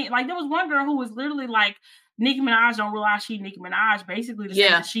just saying, like, there was one girl who was literally like, Nicki Minaj don't realize she's Nicki Minaj, basically to say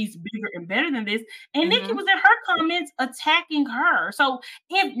that she's bigger and better than this. And Nicki was in her comments attacking her. So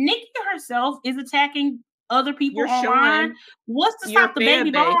if Nicki herself is attacking other people online, what's to stop the baby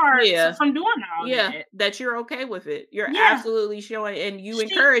bars from doing all that you're okay with it? You're absolutely showing, and you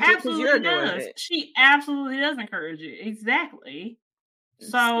encourage it because you're doing it. She absolutely does encourage it. Exactly.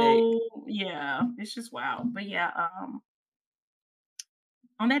 So yeah, it's just wow. But yeah,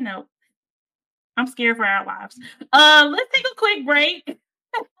 on that note, I'm scared for our lives. Let's take a quick break.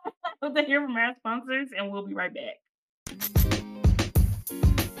 We'll hear from our sponsors, and we'll be right back.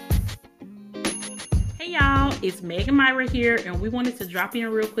 Hey y'all, it's Meg and Myra here, and we wanted to drop in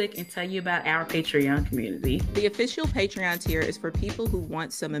real quick and tell you about our Patreon community. The official Patreon tier is for people who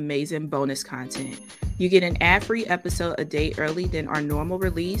want some amazing bonus content. You get an ad-free episode a day early than our normal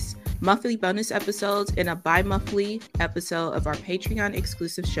release, monthly bonus episodes, and a bi-monthly episode of our Patreon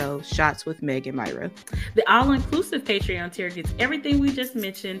exclusive show, Shots with Meg and Myra. The all-inclusive Patreon tier gets everything we just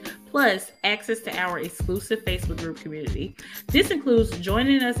mentioned, plus access to our exclusive Facebook group community. This includes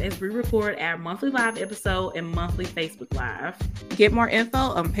joining us as we record our monthly live episode and monthly Facebook Live. Get more info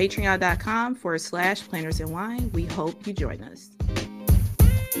on patreon.com/planners and wine. We hope you join us.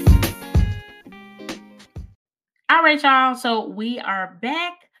 All right, y'all. So we are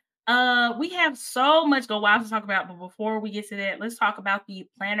back. We have so much go wild to talk about, but before we get to that, let's talk about the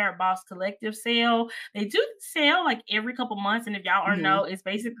Planner Boss Collective sale. They do sale like every couple months, and if y'all already know, it's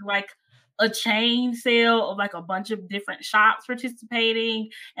basically like a chain sale of like a bunch of different shops participating,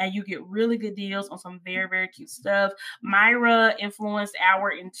 and you get really good deals on some very, very cute stuff. Myra influenced our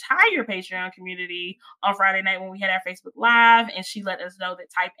entire Patreon community on Friday night when we had our Facebook Live, and she let us know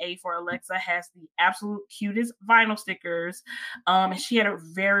that Type A for Alexa has the absolute cutest vinyl stickers. And she had a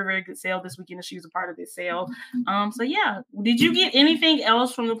very, very good sale this weekend, and she was a part of this sale. So yeah, did you get anything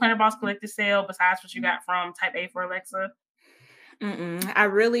else from the Planner Boss Collective sale besides what you got from Type A for Alexa? I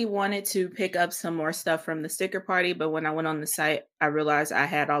really wanted to pick up some more stuff from the sticker party, but when I went on the site, I realized I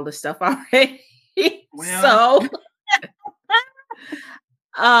had all the stuff already. So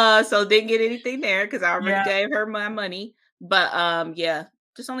didn't get anything there because I already gave her my money. But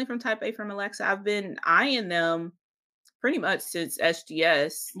just only from Type A from Alexa. I've been eyeing them pretty much since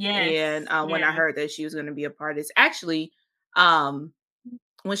SGS. And when I heard that she was going to be a part, it's actually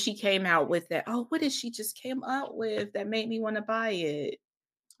when she came out with that, what did she just came out with that made me want to buy it?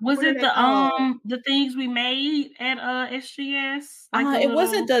 Was it the things we made at SGS? Like it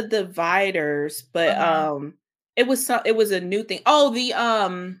wasn't the dividers, but it was a new thing. Oh,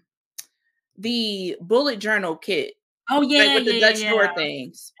 the bullet journal kit. Oh yeah, with the Dutch door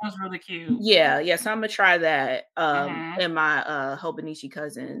things. That was really cute. Yeah. So I'm gonna try that in my Hobonichi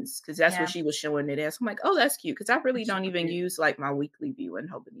cousins because that's what she was showing it as. I'm like, oh, that's cute because I really don't even use like my weekly view in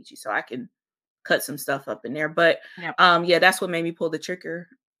Hobonichi, so I can cut some stuff up in there. But that's what made me pull the trigger.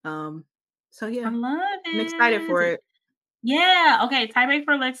 So yeah, I love it. I'm excited for it. Yeah. Okay. Type A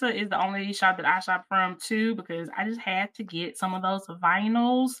for Alexa is the only shop that I shop from too because I just had to get some of those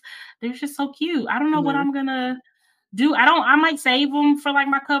vinyls. They're just so cute. I don't know what I'm gonna do. I might save them for like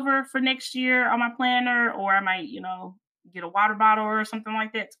my cover for next year on my planner, or I might, get a water bottle or something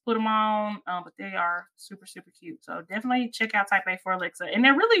like that to put them on. But they are super, super cute. So definitely check out Type A for Alexa. And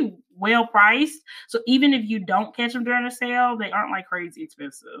they're really well priced. So even if you don't catch them during a sale, they aren't like crazy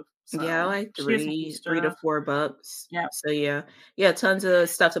expensive. So like $3 to $4. Yeah. So yeah, tons of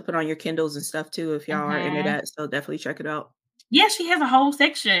stuff to put on your Kindles and stuff too if y'all are into that. So definitely check it out. Yeah, she has a whole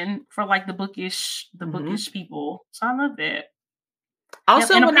section for like the bookish people. So I love that.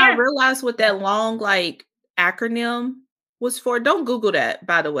 Also, when I realized what that long like acronym was for, don't Google that,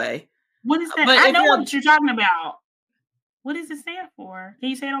 by the way. What is that? I know what you're talking about. What does it stand for? Can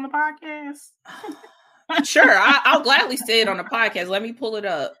you say it on the podcast? Sure, I'll gladly say it on the podcast. Let me pull it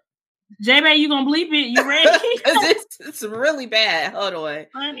up. J-Bay, you gonna bleep it? You ready? Because it's really bad. Hold on.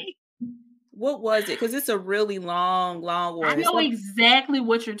 Honey. What was it? Because it's a really long one. I know exactly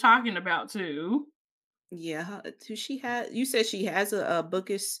what you're talking about too. Yeah. You said she has a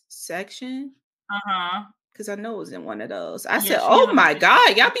bookish section? Because I know it was in one of those. I said, oh my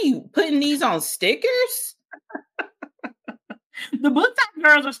God, y'all be putting these on stickers? The book type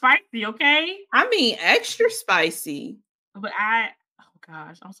girls are spicy, okay? I mean, extra spicy. But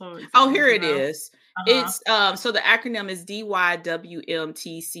gosh, I'm so excited. Oh, here it is. It's so the acronym is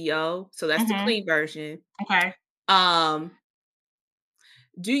DYWMTCO. So that's the clean version. Okay.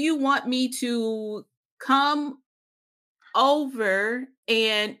 Do you want me to come over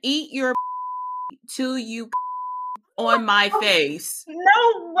and eat your till you on my face.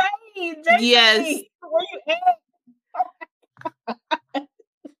 No way. JB. Yes. Where you at?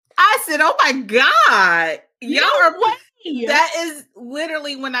 I said, oh my God. Y'all are way. That is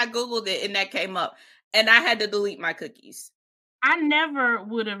literally when I Googled it and that came up. And I had to delete my cookies. I never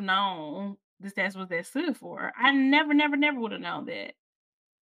would have known that's what that stood for. I never would have known that.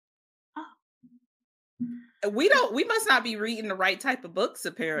 Oh. We must not be reading the right type of books,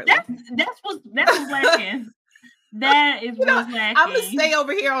 apparently. That's what's lacking. That is what's lacking. I'm gonna stay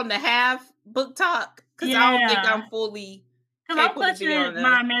over here on the half book talk because I don't think I'm fully. Because I'm clutching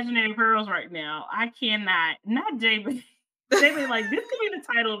my imaginary pearls right now. I cannot. Not JB. JB, like, this could be the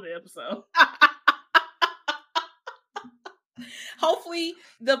title of the episode. Hopefully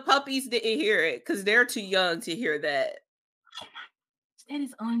the puppies didn't hear it because they're too young to hear that. Oh my, that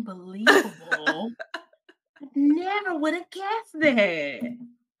is unbelievable. I never would have guessed that.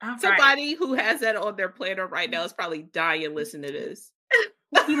 Somebody who has that on their planner right now is probably dying listening to this.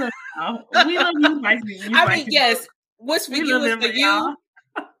 We love you, Spicy. I mean, yes. What's for you is for you.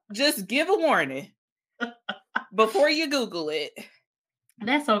 Just give a warning before you Google it.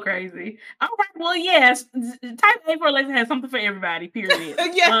 That's so crazy. All right. Well, yes. Type A for Alexa has something for everybody, period.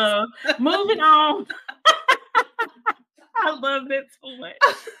 Yes. Moving on. I love that so much.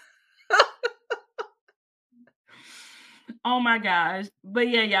 Oh my gosh. But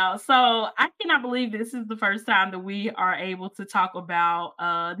yeah, y'all. So I cannot believe this is the first time that we are able to talk about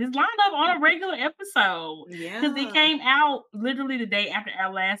this lineup on a regular episode. Yeah. Because it came out literally the day after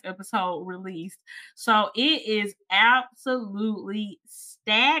our last episode released. So it is absolutely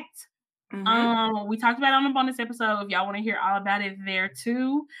stacked. Mm-hmm. We talked about it on the bonus episode. If y'all want to hear all about it there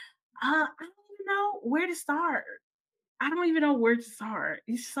too. I don't even know where to start.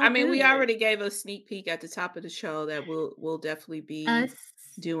 It's so good. We already gave a sneak peek at the top of the show that we'll definitely be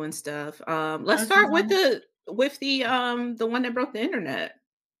doing stuff. Let's start with the one that broke the internet.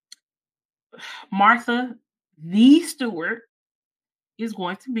 Martha the Stewart is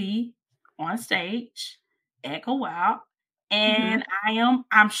going to be on stage at Go Wild. And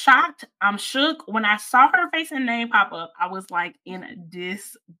I'm shocked. I'm shook. When I saw her face and name pop up, I was like in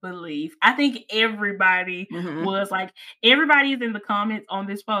disbelief. I think everybody was like, everybody is in the comments on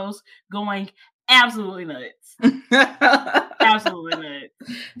this post going absolutely nuts. Absolutely nuts.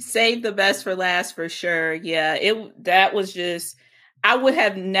 Save the best for last for sure. Yeah, that was just, I would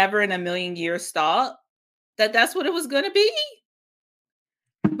have never in a million years thought that that's what it was going to be.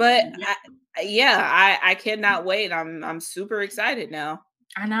 But I cannot wait. I'm super excited now.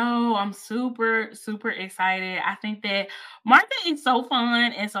 I know. I'm super, super excited. I think that Martha is so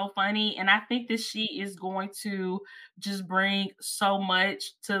fun and so funny. And I think that she is going to just bring so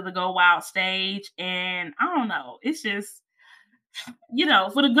much to the Go Wild stage. And I don't know. It's just,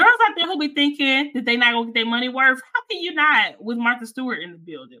 for the girls out there who be thinking that they're not going to get their money worth, how can you not with Martha Stewart in the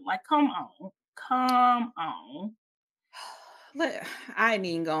building? Like, come on. I ain't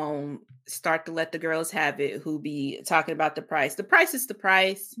even gonna start to let the girls have it who be talking about the price. The price is the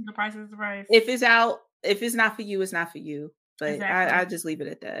price. The price is the price. If it's not for you, it's not for you. But exactly. I just leave it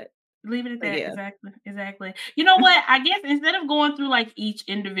at that. Leave it at that. Yeah. Exactly. You know what? I guess instead of going through like each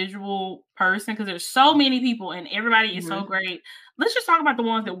individual person, because there's so many people and everybody is so great, let's just talk about the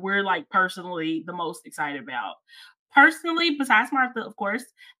ones that we're like personally the most excited about. Personally, besides Martha, of course,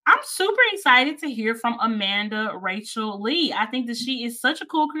 I'm super excited to hear from Amanda Rachel Lee. I think that she is such a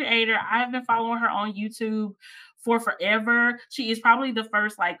cool creator. I've been following her on YouTube for forever. She is probably the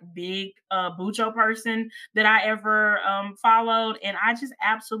first like big Bucho person that I ever followed, and I just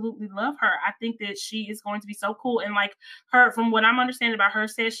absolutely love her. I think that she is going to be so cool, and like her, from what I'm understanding about her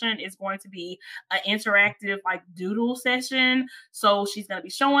session, is going to be an interactive like doodle session. So she's going to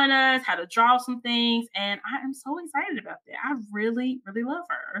be showing us how to draw some things, and I am so excited about that. I really, really love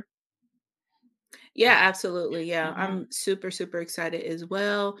her. Yeah, absolutely. Yeah, I'm super, super excited as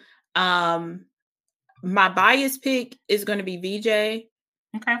well. My bias pick is going to be VJ.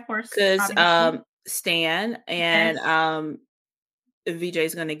 Okay, of course. Because Stan and VJ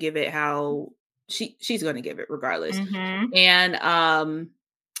is going to give it how she's going to give it regardless. And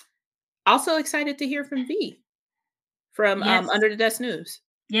also excited to hear from V from Under the Desk News.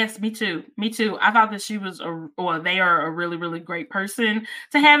 Yes, me too. I thought that she was they are a really, really great person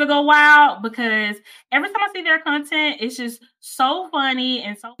to have it Go Wild, because every time I see their content, it's just so funny.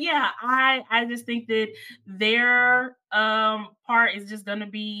 And so, I just think that their part is just going to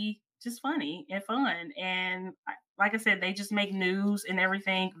be just funny and fun. And like I said, they just make news and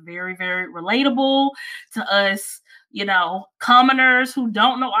everything very, very relatable to us, commoners who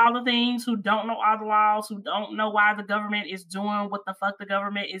don't know all the things, who don't know all the laws, who don't know why the government is doing what the fuck the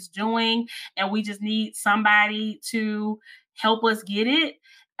government is doing. And we just need somebody to help us get it.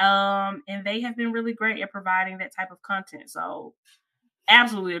 And they have been really great at providing that type of content. So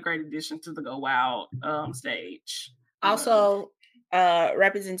absolutely a great addition to the Go Wild stage. Also,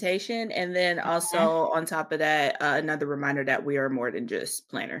 representation, and then also on top of that, another reminder that we are more than just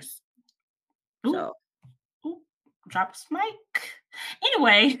planners. So, drop a mic.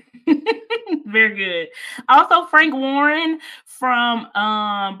 Anyway, very good. Also, Frank Warren from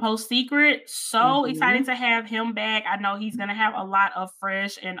Post Secret. So excited to have him back. I know he's gonna have a lot of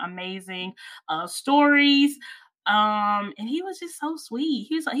fresh and amazing stories. And he was just so sweet.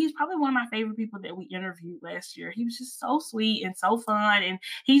 He's probably one of my favorite people that we interviewed last year. He was just so sweet and so fun, and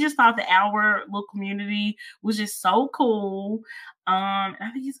he just thought that our little community was just so cool. And I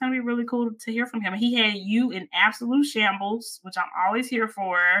think it's gonna be really cool to hear from him. He had you in absolute shambles, which I'm always here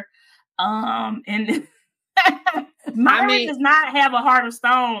for. And Myron does not have a heart of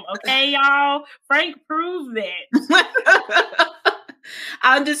stone, okay, y'all? Frank proved that.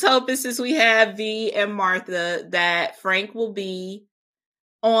 I'm just hoping, since we have V and Martha, that Frank will be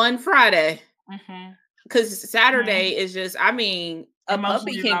on Friday. Because Saturday is just, a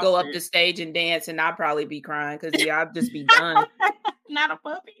puppy can go up the stage and dance, and I'll probably be crying because I'll just be done. Not a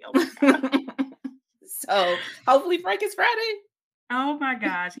puppy. Oh my God. So hopefully Frank is Friday. Oh my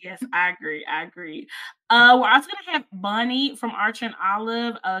gosh. Yes, I agree. We're also going to have Bunny from Archer and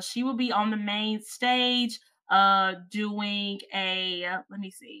Olive. She will be on the main stage doing let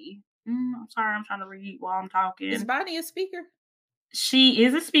me see. I'm sorry, I'm trying to read while I'm talking. Is Bonnie a speaker? She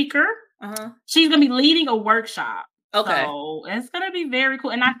is a speaker. She's gonna be leading a workshop. Okay. So it's gonna be very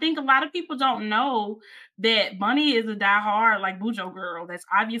cool. And I think a lot of people don't know that Bunny is a diehard like Bujo girl. That's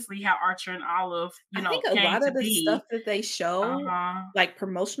obviously how Archer and Olive, I think a lot of the stuff that they show, like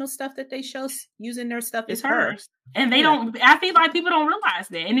promotional stuff that they show using their stuff, is hers. And they don't, I feel like people don't realize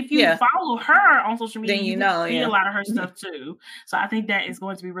that. And if you follow her on social media, then you see a lot of her stuff too. So I think that is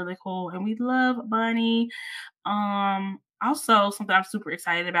going to be really cool. And we love Bunny. Also, something I'm super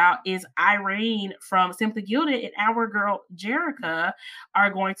excited about is Irene from Simply Gilded and our girl Jerica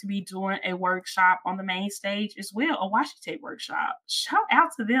are going to be doing a workshop on the main stage as well, a washi tape workshop. Shout out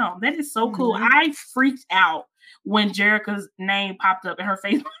to them. That is so cool. I freaked out when Jerica's name popped up in her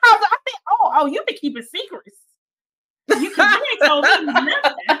Facebook. I think, oh, you've been keeping secrets. You ain't told me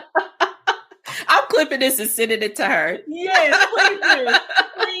nothing. I'm clipping this and sending it to her. Yes, please do.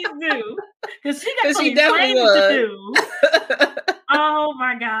 Please do. Because she got some explaining to do. Oh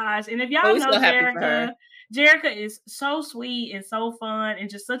my gosh. And if y'all know Jerica is so sweet and so fun and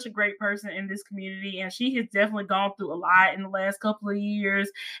just such a great person in this community. And she has definitely gone through a lot in the last couple of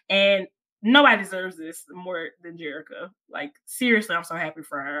years. And nobody deserves this more than Jerica. Like, seriously, I'm so happy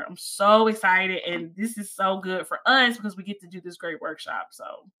for her. I'm so excited. And this is so good for us because we get to do this great workshop. So.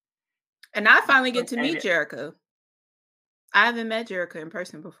 And I finally get to meet Jerica. I haven't met Jerica in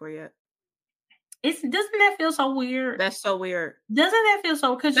person before yet. Doesn't that feel so weird? That's so weird. Doesn't that feel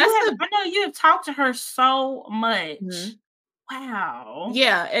so? Because I know you have talked to her so much. Wow.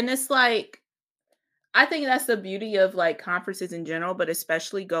 Yeah, and it's like, I think that's the beauty of like conferences in general, but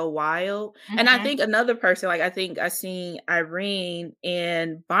especially Go Wild. And I think another person, like I think I seen Irene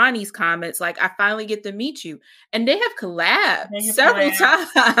and Bonnie's comments, like I finally get to meet you, and they have collabed several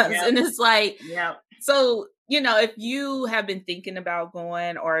times, and it's like, so. If you have been thinking about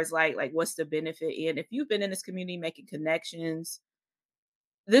going, or is like what's the benefit in, if you've been in this community making connections,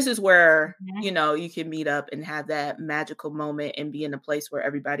 this is where, you can meet up and have that magical moment and be in a place where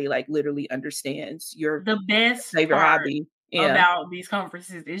everybody like literally understands the best favorite hobby. About these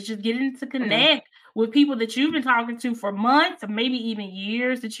conferences is just getting to connect with people that you've been talking to for months or maybe even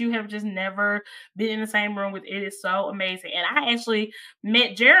years that you have just never been in the same room with. It is so amazing. And I actually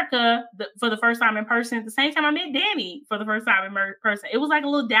met Jerica for the first time in person at the same time I met Danny for the first time in person. It was like a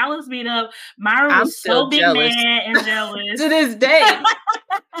little Dallas meetup. Myra was so big mad and jealous. To this day.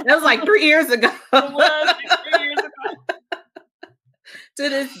 That was like 3 years ago. It was 3 years ago. To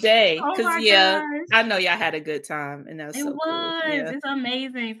this day, because I know y'all had a good time, and that's so cool. It's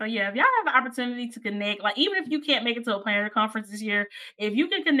amazing. So if y'all have the opportunity to connect, like even if you can't make it to a planner conference this year, if you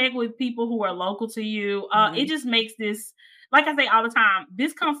can connect with people who are local to you, it just makes this, like I say all the time,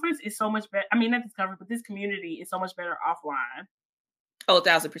 this conference is so much better. I mean, not this conference, but this community is so much better offline. Oh,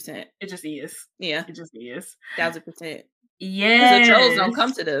 1,000%. It just is. Yeah, it just is. 1,000%. Yeah, the trolls don't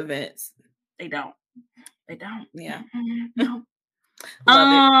come to the events. They don't. Yeah. No.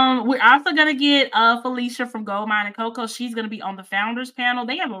 We're also gonna get Felicia from Gold Mine and Cocoa. She's gonna be on the Founders panel.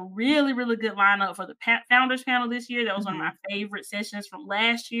 They have a really, really good lineup for the Founders panel this year. That was one of my favorite sessions from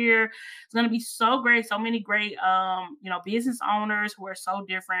last year. It's gonna be so great. So many great, business owners who are so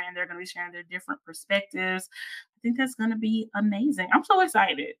different, and they're gonna be sharing their different perspectives. I think that's going to be amazing. I'm so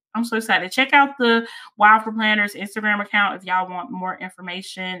excited. Check out the Wild for Planners Instagram account if y'all want more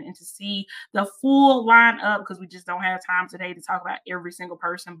information and to see the full lineup, because we just don't have time today to talk about every single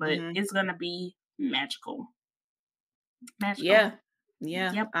person, but it's going to be magical. Yeah.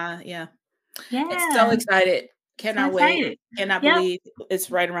 Yep. Yeah. It's so excited. Cannot wait. Cannot believe it's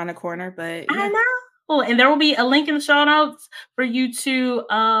right around the corner, but I know. And there will be a link in the show notes for you to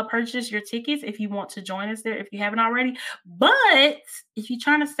purchase your tickets if you want to join us there, if you haven't already. But if you're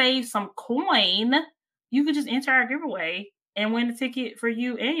trying to save some coin, you could just enter our giveaway and win a ticket for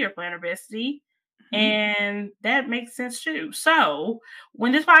you and your planner bestie. And that makes sense too. So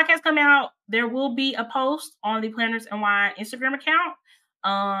when this podcast comes out, there will be a post on the Planners and Wine Instagram account.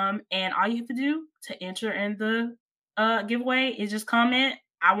 And all you have to do to enter in the giveaway is just comment,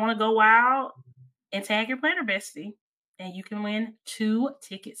 "I want to go wild," and tag your planner bestie, and you can win 2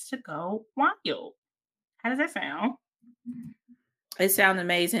 tickets to go wild. How does that sound? It sounds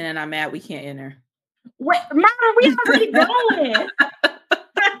amazing, and I'm mad we can't enter. Wait, Mama, we already going.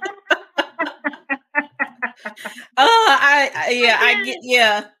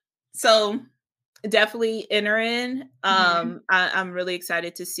 So definitely enter in. I'm really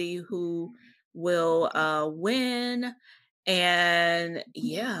excited to see who will win, and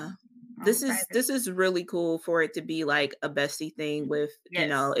This is really cool for it to be like a bestie thing with,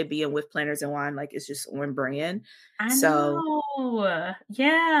 it being with Planners and Wine. Like, it's just on brand. I know.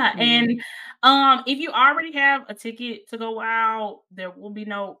 Yeah. And if you already have a ticket to go out, there will be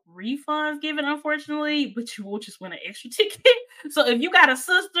no refunds given, unfortunately, but you will just win an extra ticket. So if you got a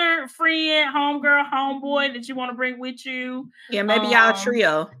sister, friend, homegirl, homeboy that you want to bring with you. Yeah, maybe y'all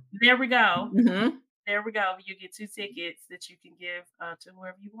trio. There we go. There we go. You get 2 tickets that you can give to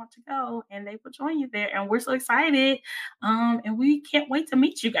whoever you want to go, and they will join you there. And we're so excited. And we can't wait to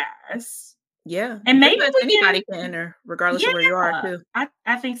meet you guys. Yeah. And maybe anybody can enter, regardless of where you are, too. I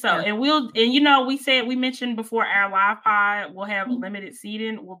think so. Yeah. And we mentioned before our live pod, we'll have limited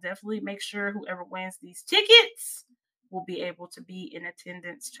seating. We'll definitely make sure whoever wins these tickets will be able to be in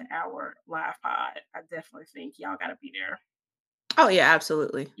attendance to our live pod. I definitely think y'all got to be there. Oh, yeah,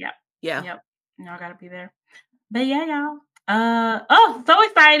 absolutely. Yep. Yeah. Yep. Y'all gotta be there. But yeah, y'all. So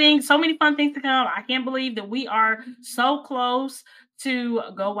exciting. So many fun things to come. I can't believe that we are so close to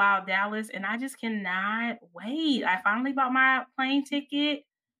Go Wild Dallas, and I just cannot wait. I finally bought my plane ticket,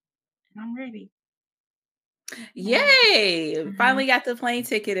 and I'm ready. Yay! Finally got the plane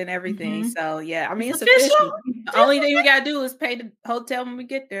ticket and everything. So yeah, I mean, it's official. The only thing we gotta do is pay the hotel when we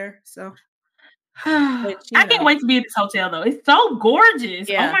get there. So I can't wait to be at this hotel though. It's so gorgeous.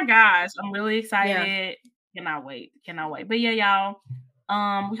 Yeah. Oh my gosh. I'm really excited. Cannot wait. But yeah, y'all.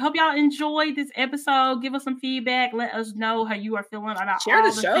 We hope y'all enjoyed this episode. Give us some feedback. Let us know how you are feeling about all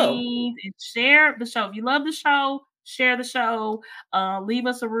the things. And share the show. If you love the show, share the show. Leave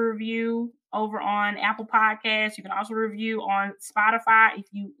us a review over on Apple Podcasts. You can also review on Spotify if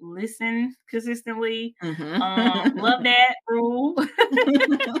you listen consistently. Love that rule.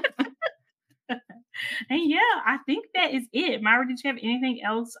 And yeah, I think that is it. Myra, did you have anything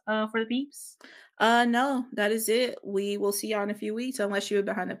else for the peeps? No, that is it. We will see y'all in a few weeks. Unless you're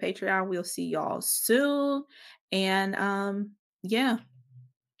behind the Patreon, we'll see y'all soon. And yeah,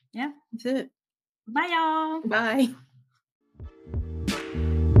 that's it. Bye, y'all. Bye.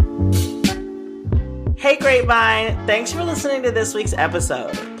 Hey Grapevine, thanks for listening to this week's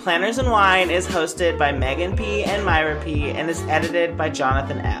episode. Planners and Wine is hosted by Megan P. and Myra P. and is edited by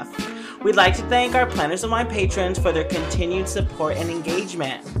Jonathan F. We'd like to thank our Planners and Wine patrons for their continued support and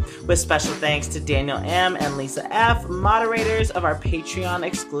engagement. With special thanks to Daniel M. and Lisa F., moderators of our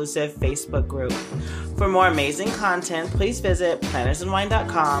Patreon-exclusive Facebook group. For more amazing content, please visit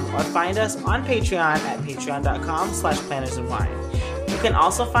plannersandwine.com or find us on Patreon at patreon.com/plannersandwine. You can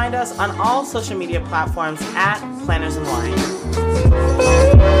also find us on all social media platforms at Planners and Wine.